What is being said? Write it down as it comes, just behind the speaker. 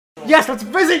Yes, let's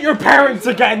visit your parents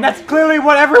again. That's clearly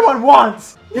what everyone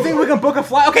wants. You think we can book a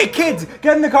flight? Okay, kids,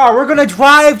 get in the car. We're gonna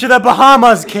drive to the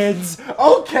Bahamas, kids.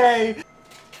 Okay.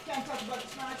 Can't talk about the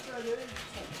Smash Brothers.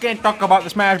 Can't talk about the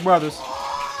Smash Brothers.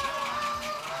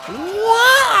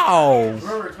 Wow.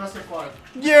 Remember, it's best of 5.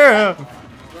 Yeah.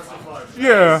 Best of 5.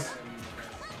 Yeah.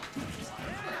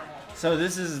 So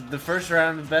this is the first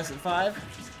round of best of 5?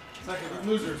 Second,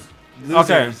 losers.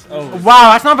 Okay. Oh.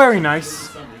 Wow, that's not very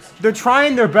nice. They're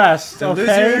trying their best. The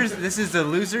okay. losers. This is the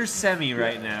losers semi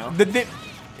right now.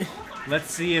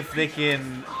 Let's see if they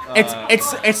can.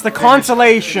 It's the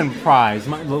consolation prize,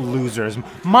 my little losers.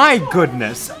 My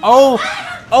goodness. Oh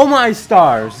my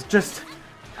stars. Just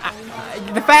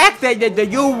the fact that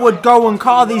you would go and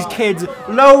call these kids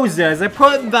losers. I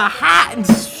put the heart and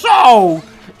soul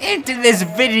into this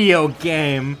video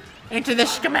game, into the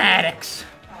schematics.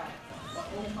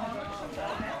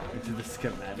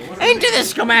 Into the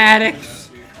schematics.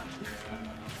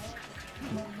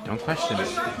 Don't question it.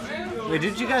 Wait,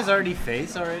 did you guys already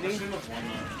face already?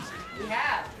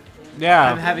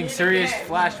 Yeah. I'm having serious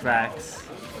flashbacks.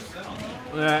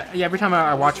 Yeah, every time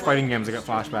I watch fighting games, I get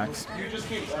flashbacks.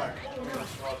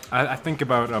 I think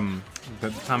about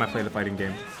the time I played the fighting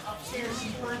game.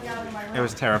 It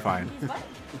was terrifying.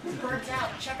 Burnt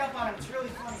out. Check up on him. It's really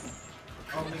funny.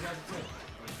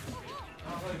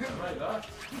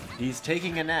 He's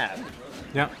taking a nap.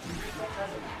 Yep.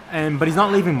 But he's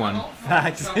not leaving one.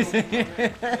 Facts.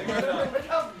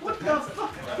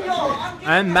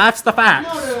 And that's the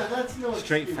facts.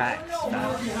 Straight facts.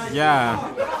 Yeah.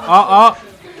 And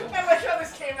my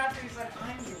brothers came after he said,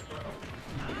 I'm you.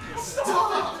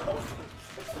 Stop!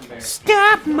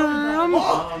 Stop, Mom!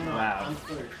 Wow.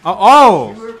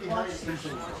 Oh!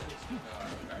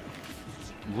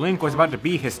 Link was about to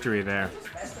be history there.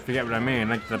 If you get what I mean,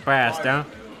 like the past, huh?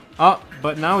 Oh,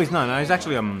 but now he's not. Now he's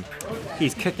actually,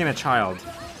 he's kicking a child.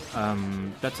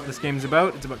 That's what this game's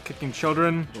about. It's about kicking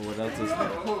children. But what else is there?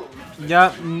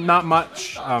 Yeah, not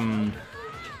much.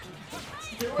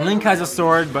 Link has a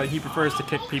sword, but he prefers to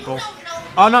kick people.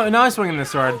 Oh, no, now he's swinging the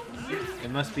sword.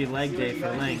 It must be leg day for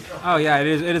Link. Oh, yeah, it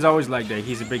is always leg day.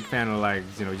 He's a big fan of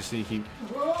legs, you know, just see he...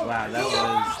 Wow, that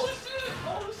was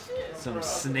some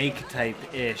snake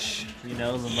type-ish, you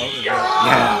know, the motor.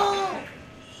 Yeah.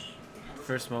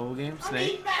 First mobile game,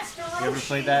 Snake. You ever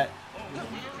played that?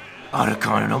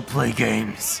 Otacon, I don't play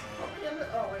games.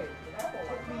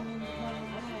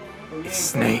 It's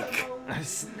Snake.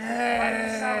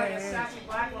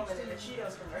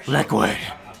 Liquid.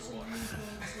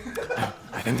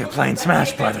 I think they're playing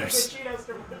Smash Brothers.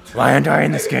 Why aren't I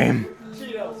in this game?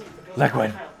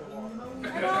 Liquid.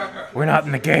 We're not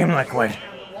in the game, Liquid.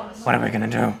 What are we gonna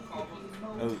do?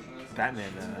 Oh,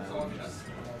 Batman.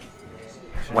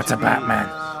 What's a Batman?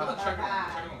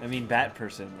 I mean, bat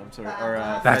person. I'm sorry, or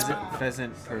That's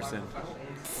pheasant person.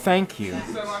 Thank you.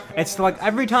 It's like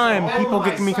every time people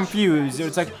get me confused,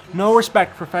 it's like no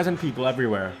respect for pheasant people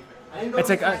everywhere. It's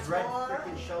like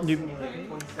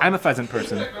I'm a pheasant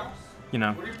person. You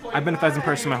know, I've been a pheasant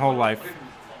person my whole life.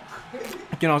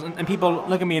 You know, and people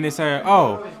look at me and they say,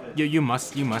 "Oh, you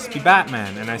must be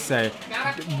Batman." And I say,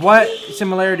 "What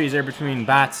similarities are between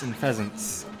bats and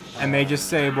pheasants?" And they just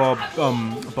say, "Well,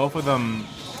 both of them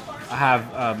have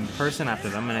person after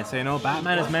them." And I say, "No,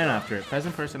 Batman is man after it.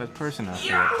 Pheasant person has person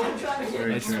after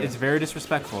it." It's very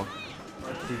disrespectful.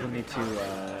 People need to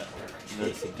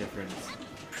notice the difference.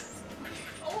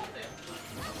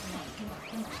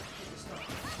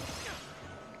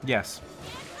 Yes.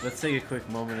 Let's take a quick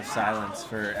moment of silence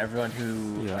for everyone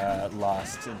who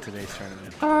lost in today's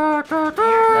tournament.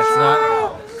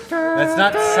 That's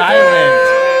not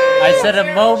silent. I said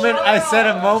a moment. I said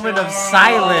a moment of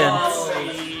silence.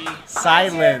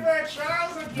 Silent.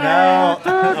 No, a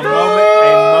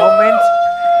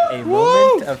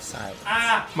moment of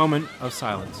silence. Moment of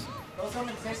silence.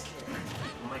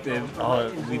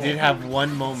 Oh, we did have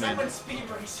one moment.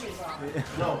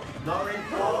 No, not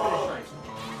right.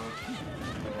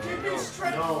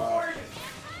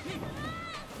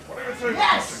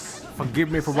 Yes!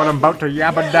 Forgive me for what I'm about to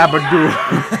yabba dabba do.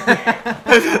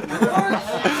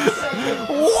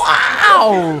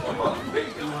 Wow!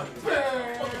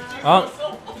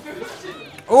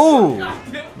 Oh!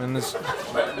 And this.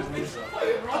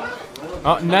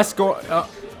 Ness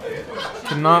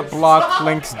cannot block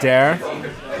Link's dare.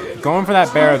 Going for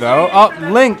that bear though. Oh,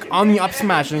 Link on the up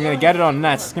smash and he's gonna get it on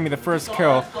Ness. It's gonna be the first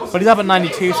kill. But he's up at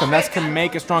 92, so Ness can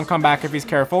make a strong comeback if he's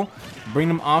careful. Bring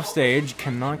him off stage.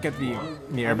 Cannot get the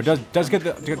air, but does get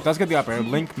the up air.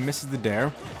 Link misses the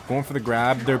dare. Going for the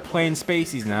grab. They're playing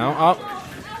spaceys now. Oh.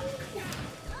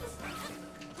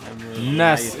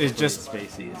 Ness is just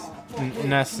Spacies.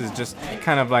 Ness is just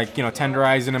kind of like, you know,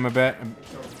 tenderizing him a bit.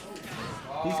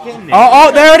 He's getting it.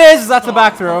 Oh, there it is. That's the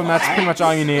back throw, and that's pretty much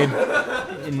all you need.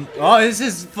 Oh, this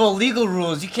is full legal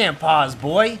rules. You can't pause,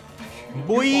 boy.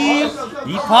 Boy.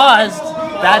 He paused.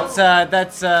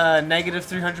 That's negative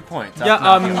 300 points.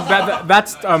 Yeah.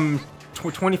 That's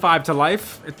 25 to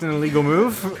life. It's an illegal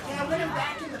move.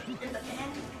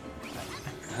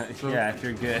 Yeah, if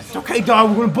you're good. It's okay,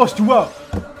 dog. We're gonna bust you up.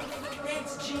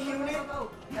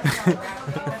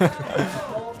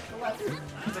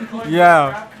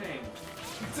 Yeah.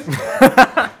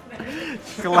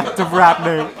 Collective rap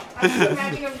name.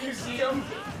 Imagine a museum.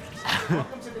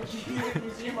 Welcome to the G-Unit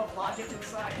Museum of Logic and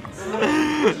Science.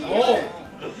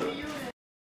 Oh!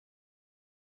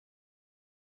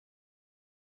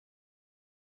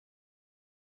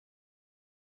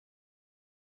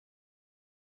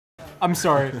 I'm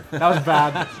sorry. That was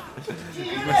bad.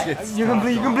 You can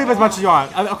believe as much as you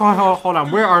want. Hold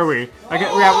on. Where are we? Like,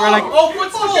 we're like. Oh,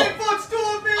 footstool!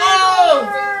 Footstool,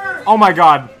 baby! Oh my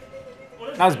god.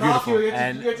 That was beautiful. You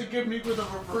And- had to give me with a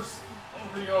reverse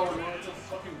Rio in order to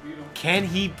fucking beat him. Can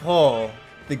he pull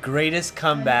the greatest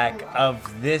comeback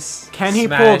of this? Can he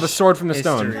Smash pull the sword from the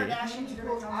stone? history?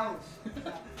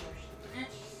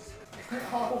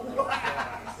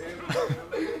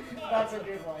 That's a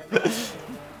good one.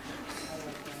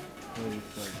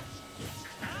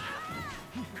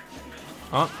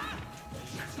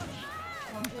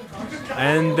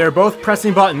 And they're both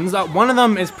pressing buttons. One of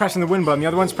them is pressing the win button. The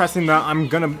other one's pressing the I'm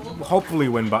gonna hopefully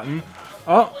win button.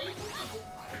 Oh.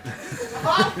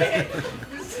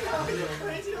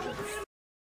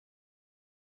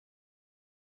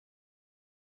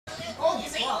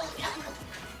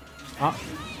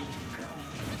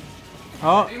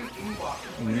 Oh.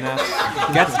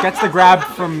 Ness gets the grab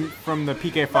from the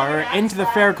PK Fire into the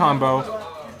fair combo.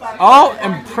 Oh,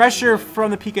 and pressure from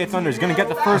the PK Thunder is gonna get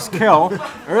the first kill.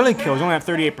 Early kill, he's only at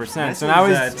 38%. So now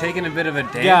he's taking a bit of a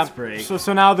dance break.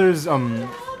 So now there's a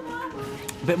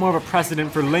bit more of a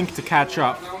precedent for Link to catch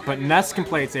up. But Ness can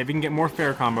play it safe. He can get more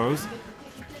fair combos.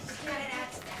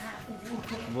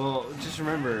 Well, just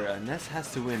remember, Ness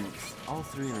has to win all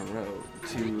 3 in a row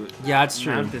to Yeah, it's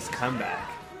true. mount this comeback.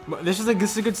 But this is a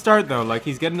good start though. Like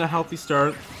he's getting a healthy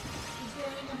start.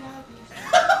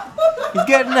 He's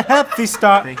getting a healthy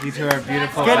start. Thank you to our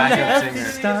beautiful Getting a backup healthy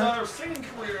singer. start. Singing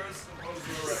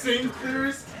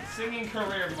careers. Singing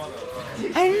career, mother.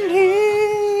 And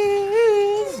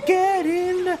he's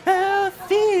getting a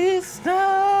healthy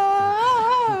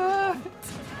start.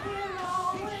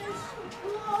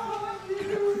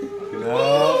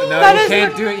 No, That you isn't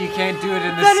can't a- do it. You can't do it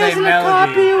in the That same isn't a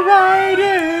melody.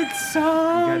 copyrighted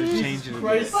song. You gotta change it a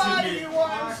bit.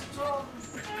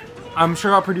 I'm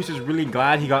sure our producer's really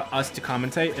glad he got us to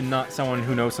commentate and not someone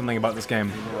who knows something about this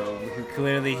game. No,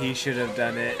 clearly he should have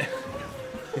done it.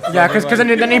 Yeah, because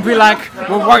then he'd be like,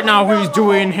 well, right now he's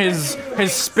doing his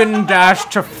spin dash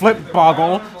to flip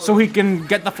boggle so he can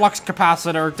get the flux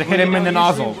capacitor to hit him in the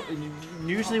nozzle.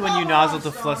 Usually when you nozzle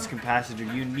the flux capacitor,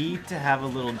 you need to have a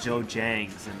little Joe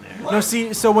Jangs in there. No,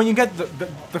 see, so when you get the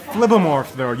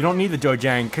flibomorph though, you don't need the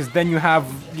Dojang because then you have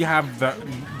the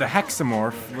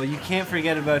hexamorph. Well, you can't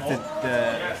forget about the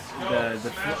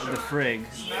frig.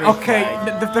 Okay,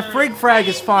 the frig frag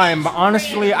is fine, but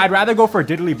honestly, I'd rather go for a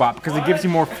diddly bop because it gives you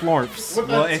more florps.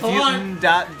 Well, if you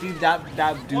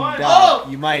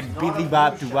you might billy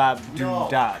bop do wop do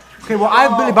dot. Okay, well,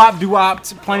 I've billy bop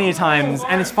doo-wopped plenty of times,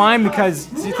 and it's fine because,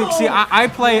 see, I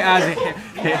play as a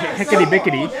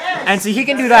hickety-bickety, and see, he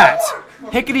can do that.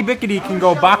 Hickety-bickety can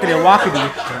go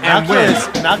bockety-wockety and win.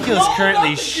 Malkiel is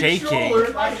currently shaking.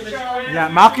 Yeah,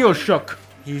 Malkiel shook.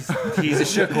 He's a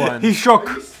shook one. He shook.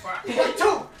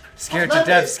 Scared to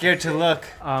death, scared to look.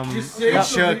 He's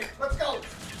shook. Let's go.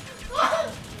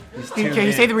 Okay,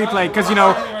 he saved the replay because, you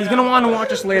know, he's going to want to watch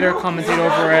us later, commentate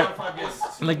over it.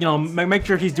 Like, you know, make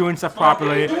sure he's doing stuff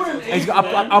properly. And he's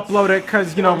gonna upload it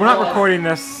because, you know, we're not recording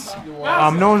this.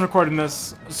 No one's recording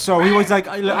this. So he was like,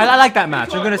 I like that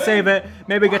match. I'm going to save it.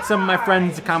 Maybe get some of my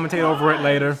friends to commentate over it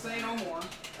later.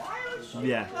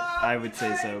 Yeah, I would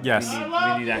say so. Yes.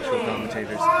 We need actual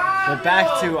commentators. But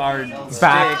back to our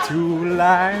Back stick. to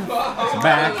life.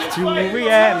 Back to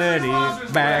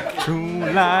reality. Back to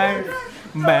life.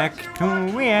 Back to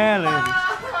reality.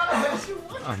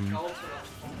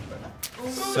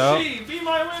 Be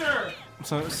my winner!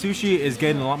 So Sushi is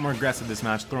getting a lot more aggressive this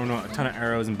match, throwing out a ton of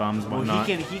arrows and bombs and Well, whatnot.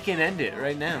 he can end it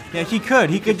right now. Yeah, he could.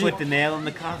 He could Put the nail in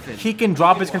the coffin. He can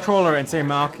drop his controller and say,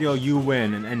 Malkiel, you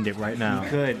win, and end it right now. He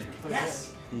could.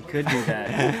 He could do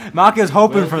that. Malkiel's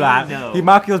hoping Will for he? that. No.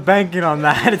 Malkiel's banking on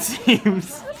that, it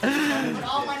seems.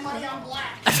 All my money on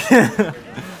black.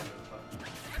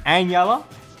 And yellow?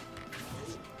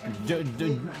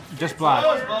 Just black.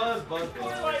 Buzz. Like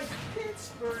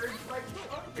Pittsburgh, like.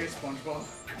 Okay, SpongeBob.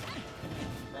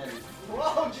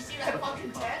 Whoa, did you see that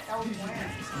fucking tent? That was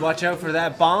bland. Watch out for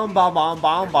that bomb. Bomb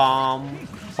bomb.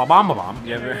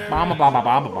 You ever? Bomb.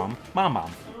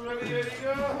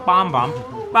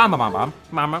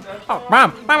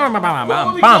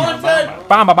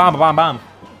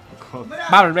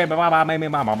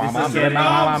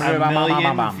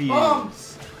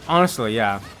 Honestly,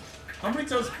 yeah. How many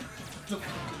times?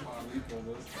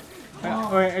 Wait,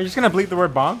 are you just gonna bleep the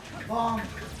word bomb? Bomb.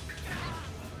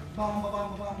 I'm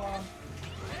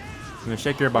gonna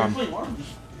shake your bomb.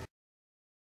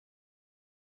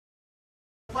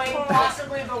 Playing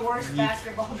possibly the worst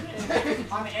basketball game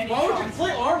on any Why would you console.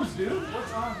 play arms, dude?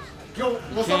 What's arms? Yo,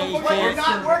 what's Okay, up? But you're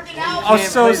not working out. Oh,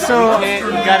 so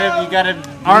You gotta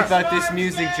leave out this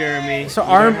music, Jeremy. So You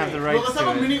arm- don't have the Yo, rights let's have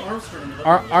a to it. mini arms tournament.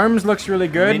 Arms looks really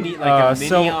good. Mini, like a mini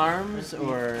so arms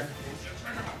or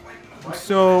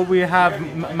So we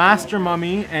have Master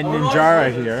Mummy and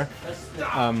Ninjara here.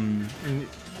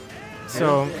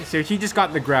 So he just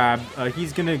got the grab.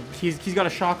 He's got a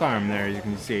shock arm there, as you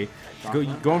can see.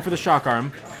 Going for the shock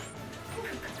arm.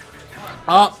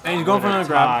 Oh, and he's going for another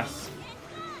grab.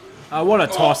 What a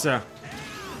tosser!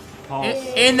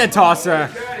 In the tosser,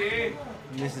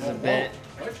 This is a bit,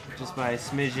 just by a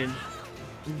smidgen.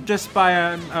 just by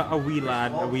a wee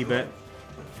lad, a wee bit.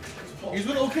 He's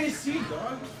with OKC,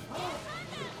 dog.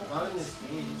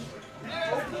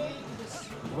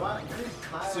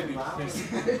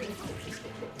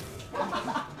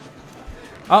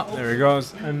 Oh, there he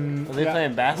goes. And Are they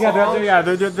playing yeah, basketball?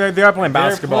 they are playing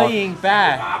basketball. They're playing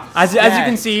back. As you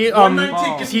can see,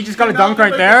 he just got a dunk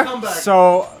right there.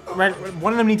 So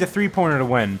one of them needs a 3-pointer to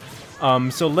win.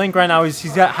 So Link right now he's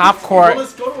got half court.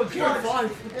 Let's go to a game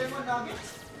 5.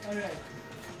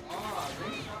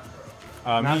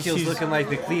 Malkiel's looking like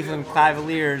the Cleveland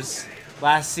Cavaliers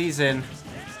last season.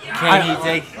 Can he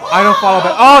take? I don't follow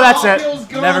that. Oh, that's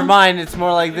it. Never mind. It's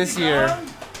more like this year.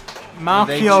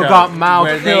 Malkiel got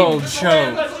Where they mal-killed.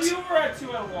 choked. You were at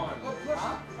 2 and 1.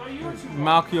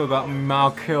 Malkiel got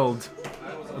mal-killed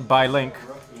by Link.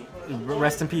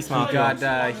 Rest in peace,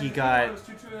 Malkiel. He got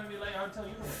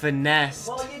finessed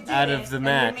out of the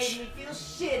match.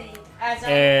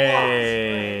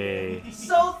 Hey.